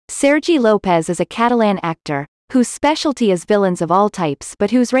Sergi López is a Catalan actor, whose specialty is villains of all types but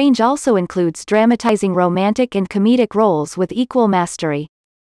whose range also includes dramatizing romantic and comedic roles with equal mastery.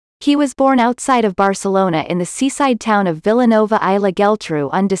 He was born outside of Barcelona in the seaside town of Vilanova i la Geltrú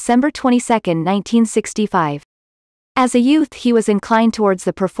on December 22, 1965. As a youth he was inclined towards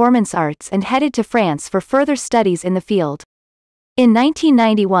the performance arts and headed to France for further studies in the field. In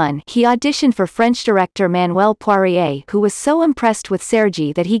 1991 he auditioned for French director Manuel Poirier, who was so impressed with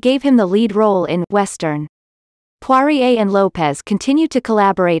Sergi that he gave him the lead role in Western. Poirier and López continued to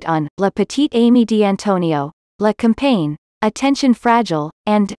collaborate on La Petite Amie d'Antonio, La Campagne, Attention Fragile,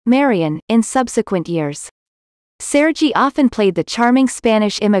 and Marion in subsequent years. Sergi often played the charming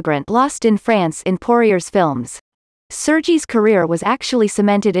Spanish immigrant lost in France in Poirier's films. Sergi's career was actually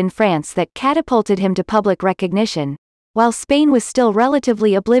cemented in France that catapulted him to public recognition, while Spain was still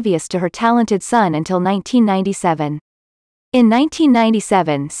relatively oblivious to her talented son until 1997. In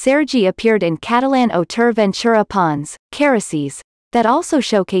 1997 Sergi appeared in Catalan Autor Ventura Pons, Caracis, that also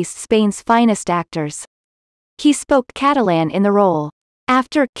showcased Spain's finest actors. He spoke Catalan in the role.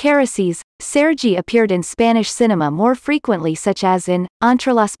 After Caracis, Sergi appeared in Spanish cinema more frequently, such as in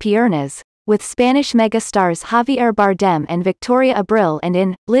Entre las Piernas, with Spanish megastars Javier Bardem and Victoria Abril, and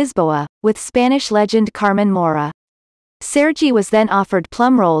in Lisboa, with Spanish legend Carmen Mora. Sergi was then offered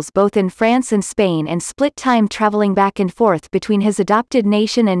plum roles both in France and Spain and split time traveling back and forth between his adopted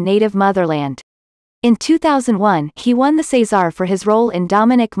nation and native motherland. In 2001 he won the César for his role in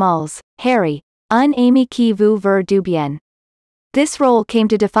Dominique Mal's Harry, un ami qui vous veut du bien. This role came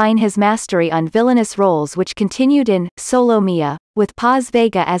to define his mastery on villainous roles, which continued in Solo Mia, with Paz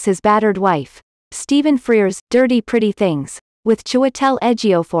Vega as his battered wife, Stephen Frears' Dirty Pretty Things, with Chiwetel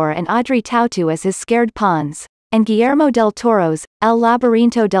Ejiofor and Audrey Tautou as his scared pawns, and Guillermo del Toro's El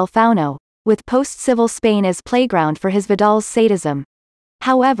Laberinto del Fauno, with post-civil Spain as playground for his Vidal's sadism.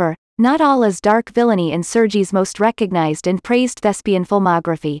 However, not all is dark villainy in Sergi's most recognized and praised thespian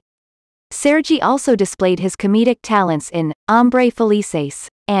filmography. Sergi also displayed his comedic talents in Hombre Felices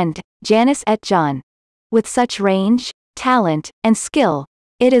and Janice et John. With such range, talent, and skill,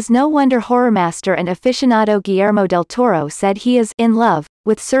 it is no wonder horror master and aficionado Guillermo del Toro said he is in love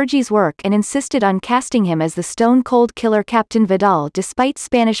with Sergi's work and insisted on casting him as the stone-cold killer Captain Vidal despite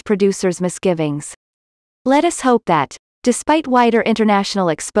Spanish producers' misgivings. Let us hope that, despite wider international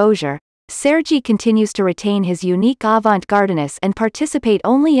exposure, Sergi continues to retain his unique avant-gardeness and participate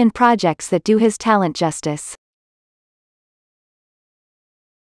only in projects that do his talent justice.